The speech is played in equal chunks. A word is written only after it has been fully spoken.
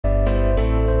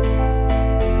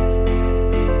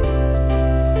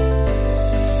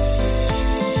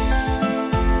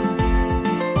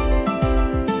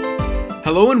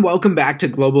Hello and welcome back to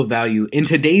Global Value. In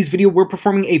today's video, we're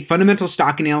performing a fundamental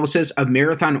stock analysis of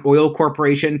Marathon Oil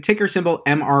Corporation, ticker symbol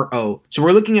MRO. So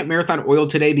we're looking at Marathon Oil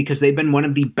today because they've been one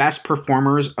of the best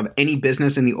performers of any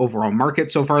business in the overall market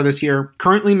so far this year.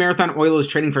 Currently, Marathon Oil is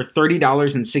trading for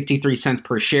 $30.63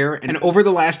 per share, and over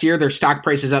the last year, their stock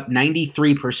price is up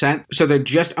 93%, so they're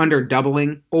just under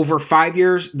doubling. Over 5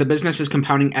 years, the business is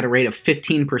compounding at a rate of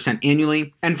 15%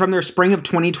 annually, and from their spring of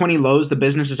 2020 lows, the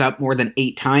business is up more than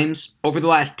 8 times. Over the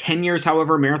last 10 years,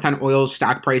 however, Marathon Oil's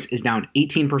stock price is down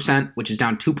 18%, which is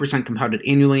down 2% compounded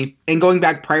annually. And going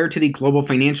back prior to the global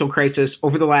financial crisis,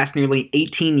 over the last nearly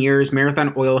 18 years,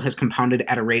 Marathon Oil has compounded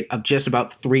at a rate of just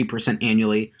about 3%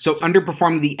 annually, so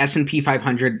underperforming the S&P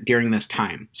 500 during this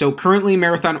time. So currently,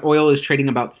 Marathon Oil is trading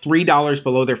about $3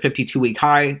 below their 52-week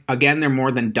high. Again, they're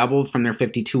more than doubled from their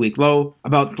 52-week low.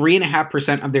 About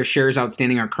 3.5% of their shares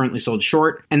outstanding are currently sold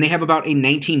short, and they have about a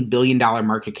 $19 billion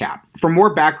market cap. For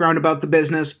more background about the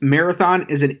business, Marathon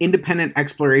is an independent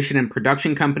exploration and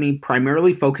production company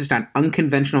primarily focused on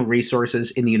unconventional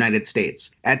resources in the United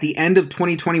States. At the end of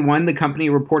 2021, the company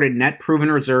reported net proven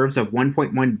reserves of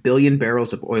 1.1 billion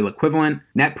barrels of oil equivalent.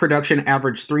 Net production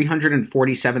averaged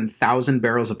 347,000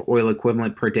 barrels of oil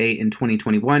equivalent per day in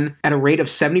 2021 at a rate of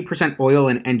 70% oil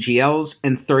and NGLs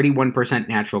and 31%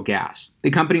 natural gas.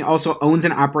 The company also owns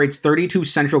and operates 32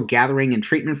 central gathering and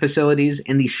treatment facilities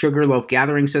in the Sugarloaf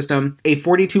Gathering System, a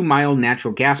 42-mile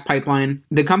natural gas pipeline.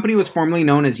 The company was formerly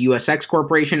known as USX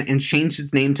Corporation and changed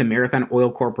its name to Marathon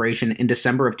Oil Corporation in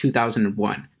December of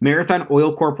 2001. Marathon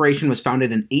Oil Corporation was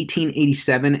founded in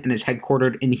 1887 and is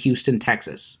headquartered in Houston,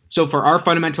 Texas. So for our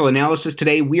fundamental analysis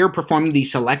today, we are performing the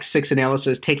Select 6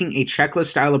 analysis, taking a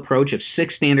checklist-style approach of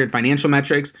 6 standard financial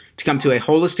metrics to come to a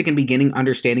holistic and beginning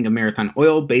understanding of Marathon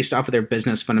Oil based off of their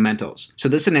business fundamentals. So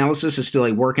this analysis is still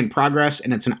a work in progress,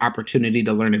 and it's an opportunity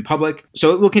to learn in public,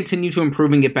 so it will continue to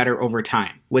improve and get better over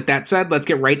time. With that said, let's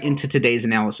get right into today's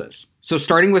analysis. So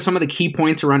starting with some of the key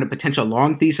points around a potential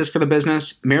long thesis for the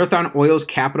business, Marathon Oil's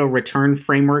capital return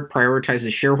framework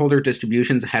prioritizes shareholder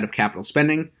distributions ahead of capital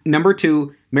spending. Number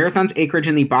 2, Marathon's acreage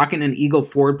in the Bakken and Eagle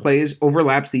Ford plays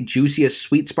overlaps the juiciest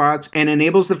sweet spots and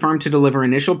enables the firm to deliver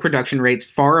initial production rates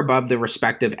far above the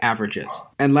respective averages.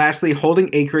 And lastly, holding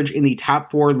acreage in the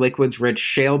top 4 liquids-rich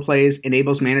shale plays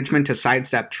enables management to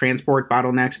sidestep transport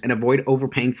bottlenecks and avoid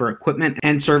overpaying for equipment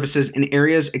and services in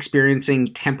areas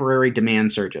experiencing temporary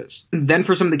demand surges. Then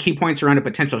for some of the key points around a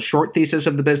potential short thesis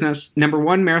of the business. Number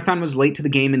 1, Marathon was late to the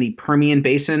game in the Permian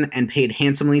Basin and paid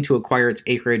handsomely to acquire its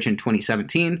acreage in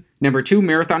 2017. Number 2,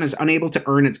 Marathon is unable to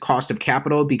earn its cost of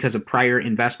capital because of prior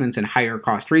investments in higher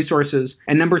cost resources.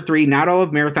 And number 3, not all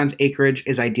of Marathon's acreage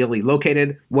is ideally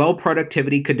located. Well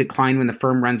productivity could decline when the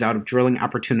firm runs out of drilling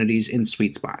opportunities in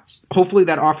sweet spots. Hopefully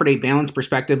that offered a balanced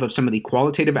perspective of some of the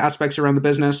qualitative aspects around the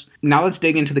business. Now let's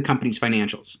dig into the company's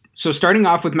financials. So starting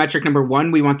off with metric number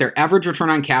 1, we want their average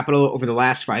return on capital over the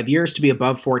last 5 years to be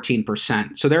above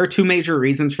 14%. So there are 2 major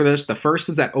reasons for this. The first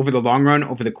is that over the long run,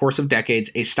 over the course of decades,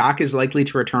 a stock is likely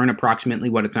to return approximately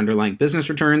what its underlying business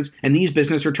returns, and these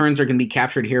business returns are going to be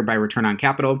captured here by return on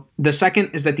capital. The second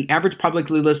is that the average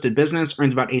publicly listed business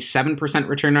earns about a 7%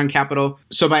 return on capital,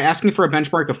 so by asking for a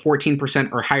benchmark of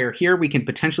 14% or higher here, we can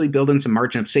potentially build in some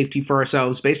margin of safety for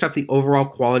ourselves based off the overall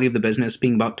quality of the business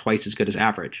being about twice as good as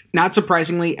average. Not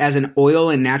surprisingly, as an oil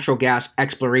and natural gas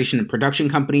exploration and production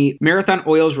company, Marathon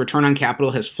Oil's return on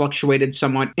capital has fluctuated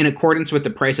somewhat in accordance with the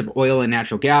price of oil and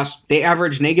natural gas. They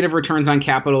averaged negative returns on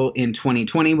capital in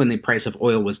 2020 when the price of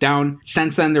oil was down.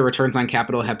 Since then, their returns on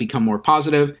capital have become more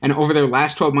positive, and over their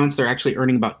last 12 months, they're actually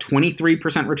earning about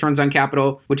 23% returns on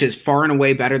capital, which is far and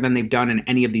away better than they've done in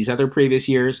any of these other previous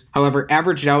years. However,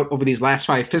 averaged out over these last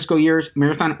 5 fiscal years,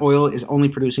 Marathon Oil is only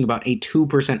producing about a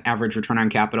 2% average return on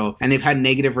capital, and they've had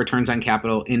negative returns on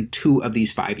capital in 2 of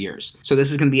these 5 years. So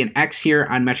this is going to be an X here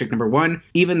on metric number 1,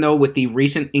 even though with the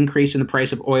recent increase in the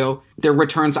price of oil, their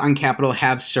returns on capital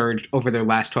have surged over their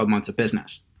last 12 months of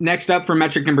business. Next up for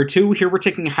metric number 2, here we're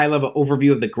taking a high-level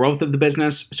overview of the growth of the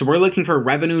business. So we're looking for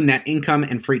revenue, net income,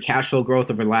 and free cash flow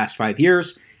growth over the last 5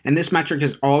 years. And this metric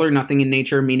is all or nothing in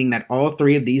nature, meaning that all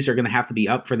 3 of these are going to have to be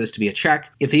up for this to be a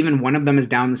check. If even one of them is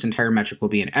down, this entire metric will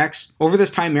be an X. Over this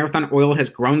time, Marathon Oil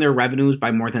has grown their revenues by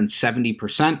more than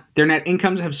 70%. Their net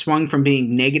incomes have swung from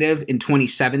being negative in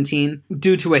 2017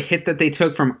 due to a hit that they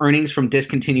took from earnings from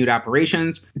discontinued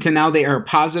operations to now they are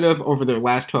positive over their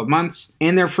last 12 months.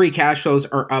 And their free cash flows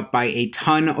are up by a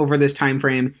ton over this time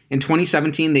frame. In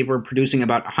 2017, they were producing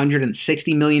about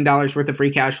 $160 million worth of free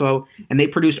cash flow, and they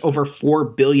produced over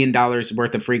 $4 billion billion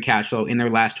worth of free cash flow in their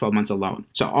last 12 months alone.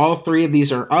 So all three of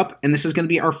these are up, and this is going to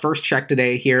be our first check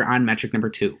today here on metric number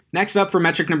 2. Next up for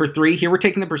metric number 3, here we're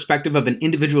taking the perspective of an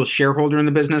individual shareholder in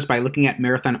the business by looking at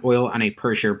Marathon Oil on a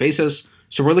per share basis.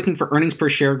 So we're looking for earnings per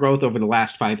share growth over the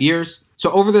last 5 years.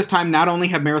 So over this time, not only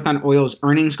have Marathon Oil's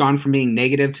earnings gone from being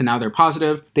negative to now they're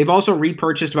positive, they've also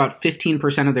repurchased about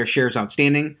 15% of their shares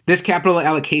outstanding. This capital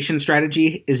allocation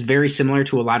strategy is very similar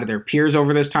to a lot of their peers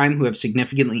over this time who have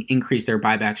significantly increased their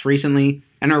buybacks recently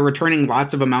and are returning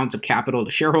lots of amounts of capital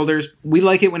to shareholders. We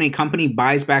like it when a company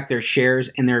buys back their shares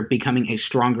and they're becoming a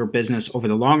stronger business over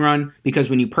the long run, because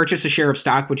when you purchase a share of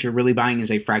stock, what you're really buying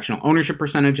is a fractional ownership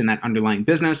percentage in that underlying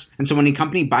business. And so when a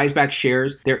company buys back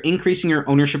shares, they're increasing your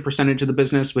ownership percentage of the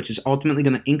business, which is ultimately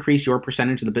going to increase your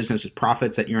percentage of the business's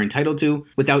profits that you're entitled to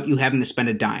without you having to spend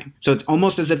a dime. So it's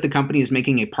almost as if the company is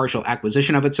making a partial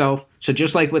acquisition of itself. So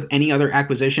just like with any other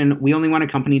acquisition, we only want a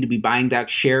company to be buying back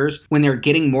shares when they're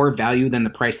getting more value than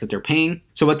the price that they're paying.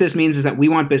 So what this means is that we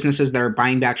want businesses that are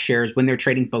buying back shares when they're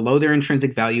trading below their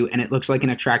intrinsic value and it looks like an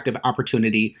attractive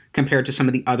opportunity compared to some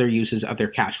of the other uses of their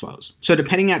cash flows. So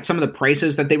depending on some of the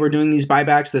prices that they were doing these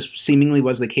buybacks, this seemingly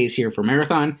was the case here for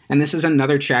Marathon, and this is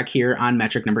another check here on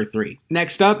metric number 3.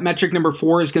 Next up, metric number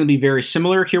 4 is going to be very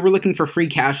similar. Here we're looking for free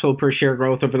cash flow per share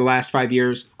growth over the last 5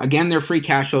 years. Again, their free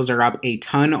cash flows are up a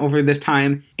ton over this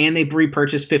time, and they've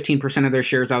repurchased 15% of their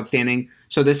shares outstanding.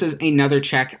 So this is another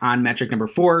check on metric number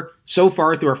 4. So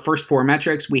far through our first 4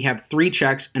 metrics, we have 3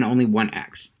 checks and only 1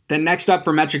 X. Then next up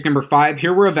for metric number 5,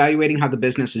 here we're evaluating how the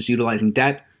business is utilizing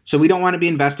debt. So we don't want to be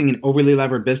investing in overly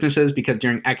levered businesses because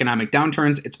during economic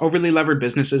downturns, it's overly levered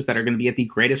businesses that are going to be at the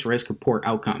greatest risk of poor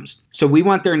outcomes. So we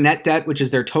want their net debt, which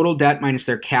is their total debt minus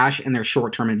their cash and their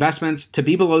short-term investments, to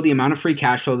be below the amount of free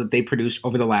cash flow that they produced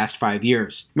over the last 5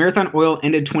 years. Marathon Oil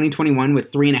ended 2021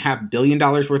 with $3.5 billion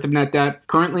worth of net debt.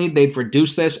 Currently, they've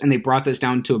reduced this and they brought this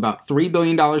down to about $3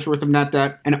 billion worth of net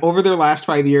debt. And over their last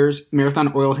 5 years,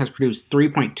 Marathon Oil has produced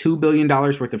 $3.2 billion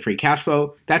worth of free cash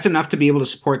flow. That's enough to be able to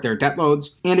support their debt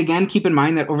loads. And again, keep in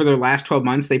mind that over their last 12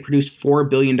 months, they produced $4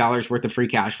 billion worth of free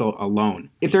cash flow alone.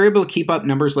 If they're able to keep up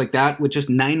numbers like that, with just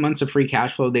 9 months of free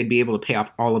cash flow, they'd be able to pay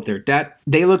off all of their debt.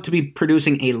 They look to be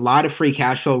producing a lot of free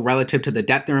cash flow relative to the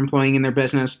debt they're employing in their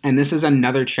business, and this is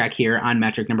another check here on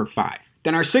metric number 5.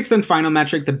 Then our 6th and final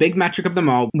metric, the big metric of them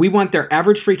all, we want their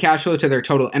average free cash flow to their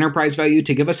total enterprise value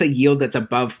to give us a yield that's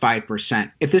above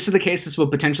 5%. If this is the case, this will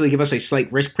potentially give us a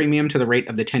slight risk premium to the rate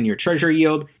of the 10-year treasury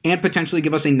yield and potentially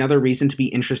give us another reason to be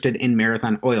interested in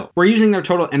Marathon Oil. We're using their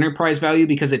total enterprise value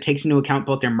because it takes into account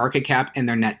both their market cap and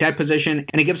their net debt position,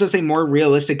 and it gives us a more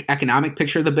realistic economic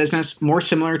picture of the business, more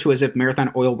similar to as if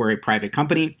Marathon Oil were a private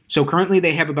company. So currently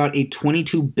they have about a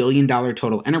 $22 billion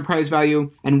total enterprise value,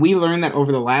 and we learned that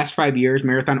over the last 5 years,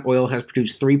 Marathon Oil has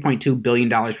produced $3.2 billion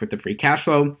worth of free cash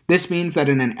flow. This means that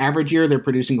in an average year, they're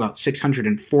producing about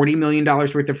 $640 million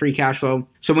worth of free cash flow.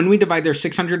 So when we divide their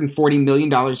 $640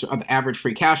 million of average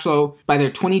free cash flow by their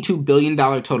 $22 billion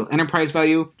total enterprise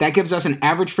value, that gives us an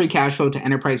average free cash flow to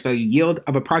enterprise value yield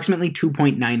of approximately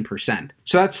 2.9%.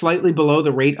 So that's slightly below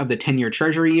the rate of the 10-year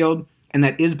treasury yield, and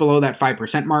that is below that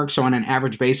 5% mark, so on an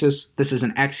average basis, this is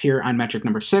an X here on metric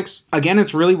number 6. Again,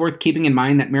 it's really worth keeping in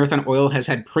mind that Marathon Oil has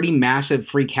had pretty massive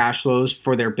free cash flows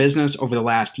for their business over the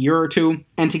last year or two,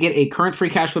 and to get a current free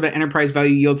cash flow to enterprise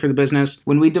value yield for the business,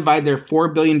 when we divide their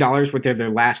 $4 billion worth of their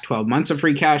last 12 months of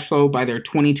free cash flow by their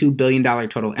 $22 billion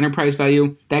total enterprise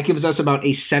value, that gives us about a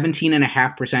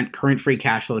 17.5% current free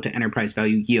cash flow to enterprise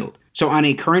value yield. So on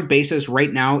a current basis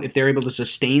right now, if they're able to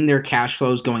sustain their cash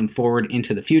flows going forward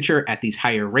into the future at these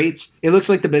higher rates, it looks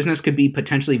like the business could be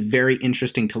potentially very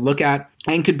interesting to look at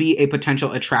and could be a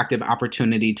potential attractive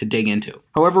opportunity to dig into.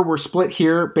 However, we're split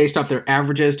here based off their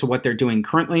averages to what they're doing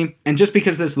currently. And just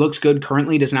because this looks good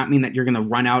currently does not mean that you're going to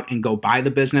run out and go buy the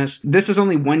business. This is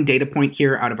only one data point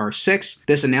here out of our 6.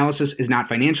 This analysis is not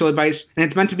financial advice, and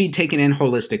it's meant to be taken in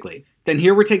holistically. Then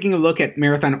here we're taking a look at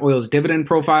Marathon Oil's dividend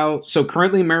profile. So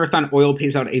currently Marathon Oil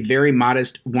pays out a very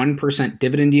modest 1%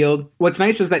 dividend yield. What's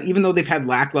nice is that even though they've had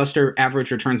lackluster average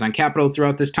returns on capital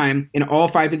throughout this time, in all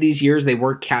 5 of these years they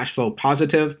were cash flow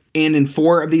positive. And in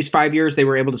 4 of these 5 years, they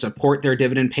were able to support their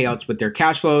dividend payouts with their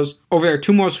cash flows. Over their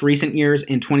 2 most recent years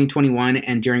in 2021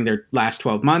 and during their last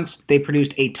 12 months, they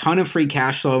produced a ton of free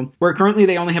cash flow, where currently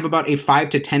they only have about a 5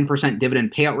 to 10%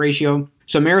 dividend payout ratio.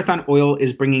 So Marathon Oil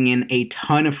is bringing in a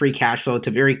ton of free cash flow to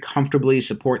very comfortably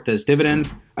support this dividend.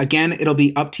 Again, it'll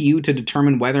be up to you to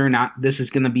determine whether or not this is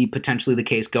going to be potentially the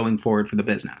case going forward for the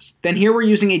business. Then here we're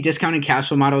using a discounted cash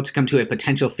flow model to come to a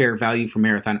potential fair value for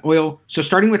Marathon Oil. So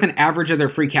starting with an average of their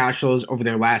free cash flows over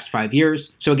their last 5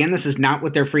 years. So again, this is not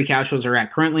what their free cash flows are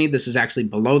at currently. This is actually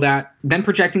below that. Then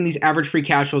projecting these average free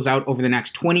cash flows out over the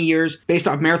next 20 years based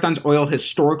off Marathon Oil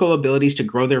historical abilities to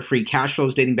grow their free cash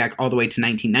flows dating back all the way to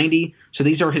 1990. So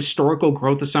these are historical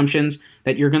growth assumptions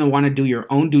that you're going to want to do your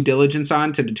own due diligence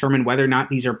on to determine whether or not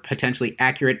these are potentially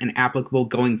accurate and applicable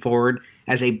going forward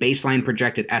as a baseline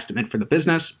projected estimate for the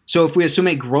business. So if we assume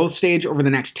a growth stage over the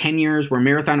next 10 years where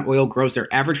Marathon Oil grows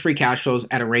their average free cash flows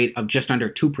at a rate of just under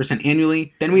 2%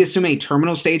 annually, then we assume a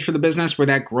terminal stage for the business where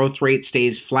that growth rate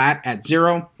stays flat at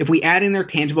 0. If we add in their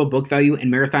tangible book value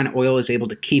and Marathon Oil is able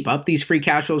to keep up these free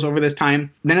cash flows over this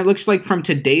time, then it looks like from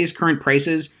today's current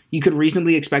prices, you could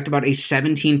reasonably expect about a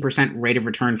 17% rate of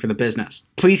return for the business.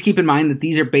 Please keep in mind that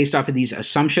these are based off of these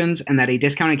assumptions and that a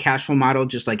discounted cash flow model,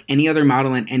 just like any other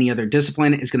model in any other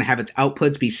discipline, is going to have its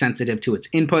outputs be sensitive to its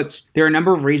inputs. There are a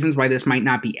number of reasons why this might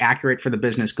not be accurate for the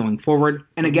business going forward.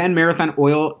 And again, Marathon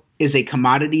Oil is a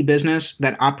commodity business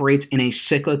that operates in a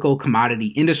cyclical commodity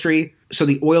industry. So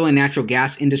the oil and natural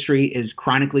gas industry is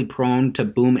chronically prone to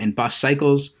boom and bust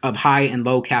cycles of high and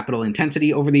low capital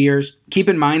intensity over the years. Keep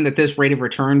in mind that this rate of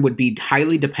return would be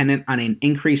highly dependent on an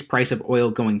increased price of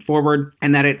oil going forward,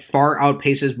 and that it far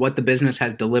outpaces what the business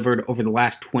has delivered over the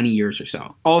last 20 years or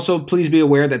so. Also, please be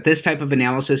aware that this type of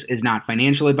analysis is not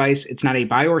financial advice. It's not a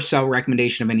buy or sell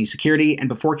recommendation of any security, and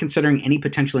before considering any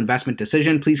potential investment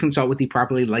decision, please consult with the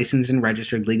properly licensed and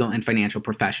registered legal and financial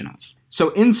professionals.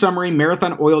 So in summary,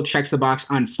 Marathon Oil checks the box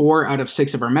on 4 out of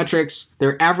 6 of our metrics.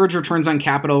 Their average returns on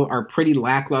capital are pretty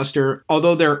lackluster,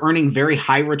 although they're earning very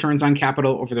high returns on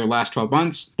capital over their last 12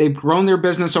 months. They've grown their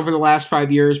business over the last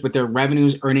 5 years with their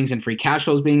revenues, earnings, and free cash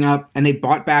flows being up, and they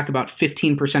bought back about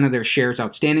 15% of their shares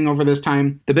outstanding over this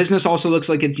time. The business also looks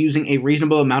like it's using a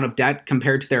reasonable amount of debt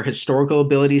compared to their historical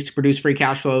abilities to produce free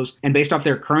cash flows, and based off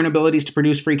their current abilities to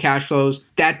produce free cash flows,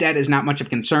 that debt is not much of a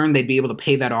concern. They'd be able to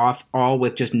pay that off all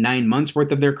with just 9 months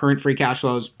worth of their current free cash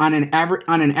flows. On an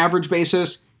average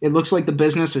basis, it looks like the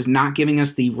business is not giving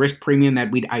us the risk premium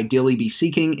that we'd ideally be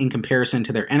seeking in comparison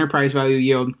to their enterprise value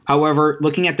yield. However,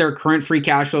 looking at their current free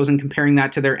cash flows and comparing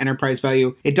that to their enterprise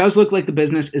value, it does look like the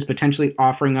business is potentially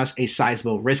offering us a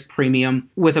sizable risk premium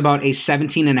with about a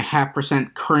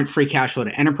 17.5% current free cash flow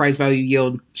to enterprise value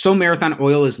yield. So Marathon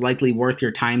Oil is likely worth your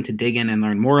time to dig in and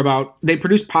learn more about. They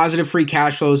produced positive free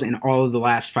cash flows in all of the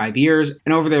last 5 years,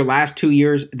 and over their last 2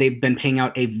 years, they've been paying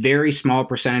out a very small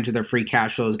percentage of their free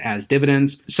cash flows as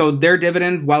dividends. So their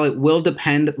dividend, while it will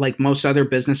depend, like most other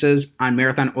businesses, on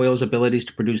Marathon Oil's abilities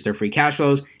to produce their free cash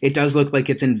flows, it does look like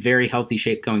it's in very healthy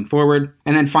shape going forward.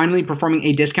 And then finally, performing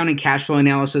a discounted cash flow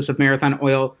analysis of Marathon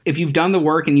Oil. If you've done the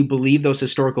work and you believe those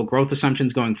historical growth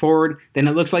assumptions going forward, then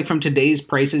it looks like from today's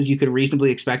prices, you could reasonably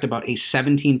expect about a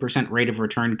 17% rate of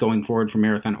return going forward for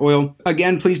Marathon Oil.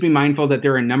 Again, please be mindful that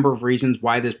there are a number of reasons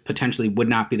why this potentially would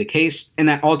not be the case, and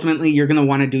that ultimately you're going to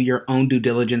want to do your own due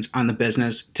diligence on the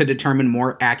business to determine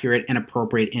more accurate and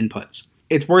appropriate inputs.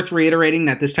 It's worth reiterating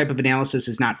that this type of analysis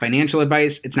is not financial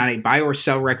advice, it's not a buy or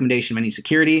sell recommendation of any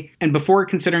security, and before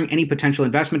considering any potential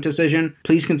investment decision,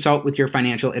 please consult with your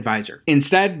financial advisor.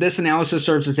 Instead, this analysis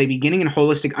serves as a beginning and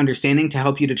holistic understanding to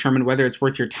help you determine whether it's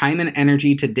worth your time and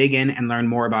energy to dig in and learn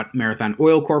more about Marathon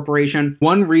Oil Corporation.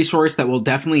 One resource that will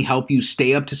definitely help you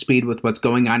stay up to speed with what's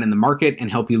going on in the market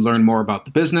and help you learn more about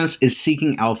the business is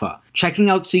Seeking Alpha. Checking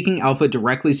out Seeking Alpha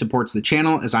directly supports the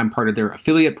channel as I'm part of their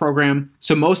affiliate program.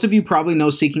 So most of you probably know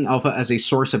Seeking Alpha as a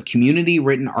source of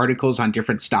community-written articles on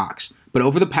different stocks. But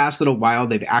over the past little while,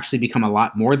 they've actually become a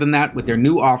lot more than that with their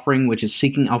new offering, which is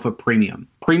Seeking Alpha Premium.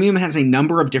 Premium has a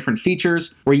number of different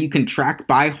features where you can track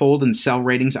buy, hold, and sell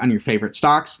ratings on your favorite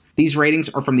stocks. These ratings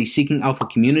are from the Seeking Alpha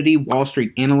community, Wall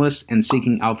Street analysts, and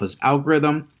Seeking Alpha's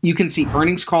algorithm. You can see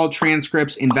earnings call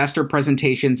transcripts, investor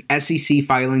presentations, SEC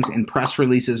filings, and press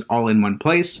releases all in one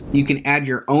place. You can add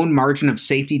your own margin of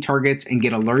safety targets and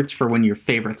get alerts for when your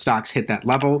favorite stocks hit that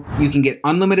level. You can get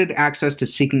unlimited access to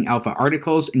Seeking Alpha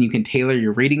articles, and you can tailor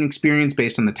your reading experience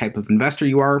based on the type of investor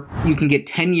you are. You can get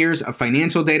 10 years of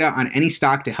financial data on any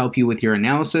stock to help you with your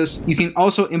analysis. You can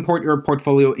also import your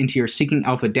portfolio into your Seeking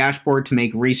Alpha dashboard to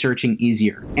make researching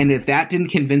easier. And if that didn't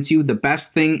convince you, the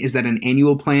best thing is that an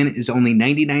annual plan is only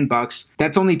 $99.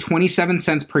 That's only 27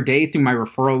 cents per day through my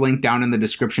referral link down in the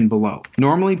description below.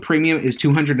 Normally, premium is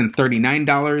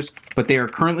 $239, but they are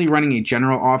currently running a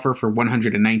general offer for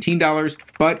 $119.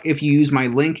 But if you use my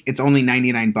link, it's only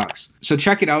 $99. So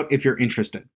check it out if you're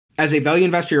interested. As a value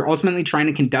investor, you're ultimately trying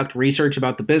to conduct research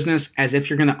about the business as if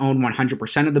you're going to own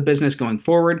 100% of the business going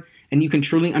forward, and you can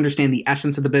truly understand the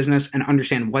essence of the business and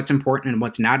understand what's important and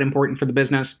what's not important for the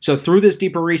business. So through this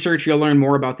deeper research, you'll learn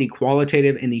more about the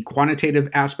qualitative and the quantitative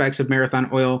aspects of Marathon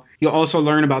Oil. You'll also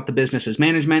learn about the business's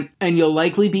management, and you'll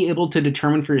likely be able to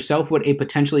determine for yourself what a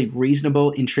potentially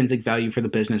reasonable intrinsic value for the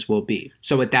business will be.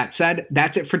 So with that said,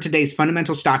 that's it for today's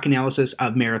fundamental stock analysis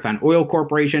of Marathon Oil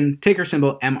Corporation, ticker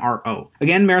symbol MRO.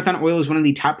 Again, Marathon Oil is one of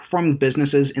the top performing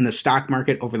businesses in the stock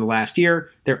market over the last year.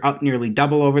 They're up nearly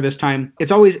double over this time.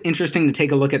 It's always interesting to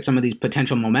take a look at some of these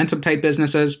potential momentum type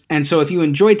businesses. And so if you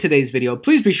enjoyed today's video,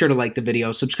 please be sure to like the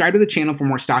video, subscribe to the channel for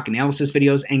more stock analysis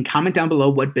videos, and comment down below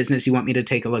what business you want me to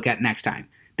take a look at next time.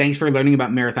 Thanks for learning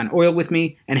about Marathon Oil with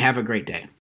me, and have a great day.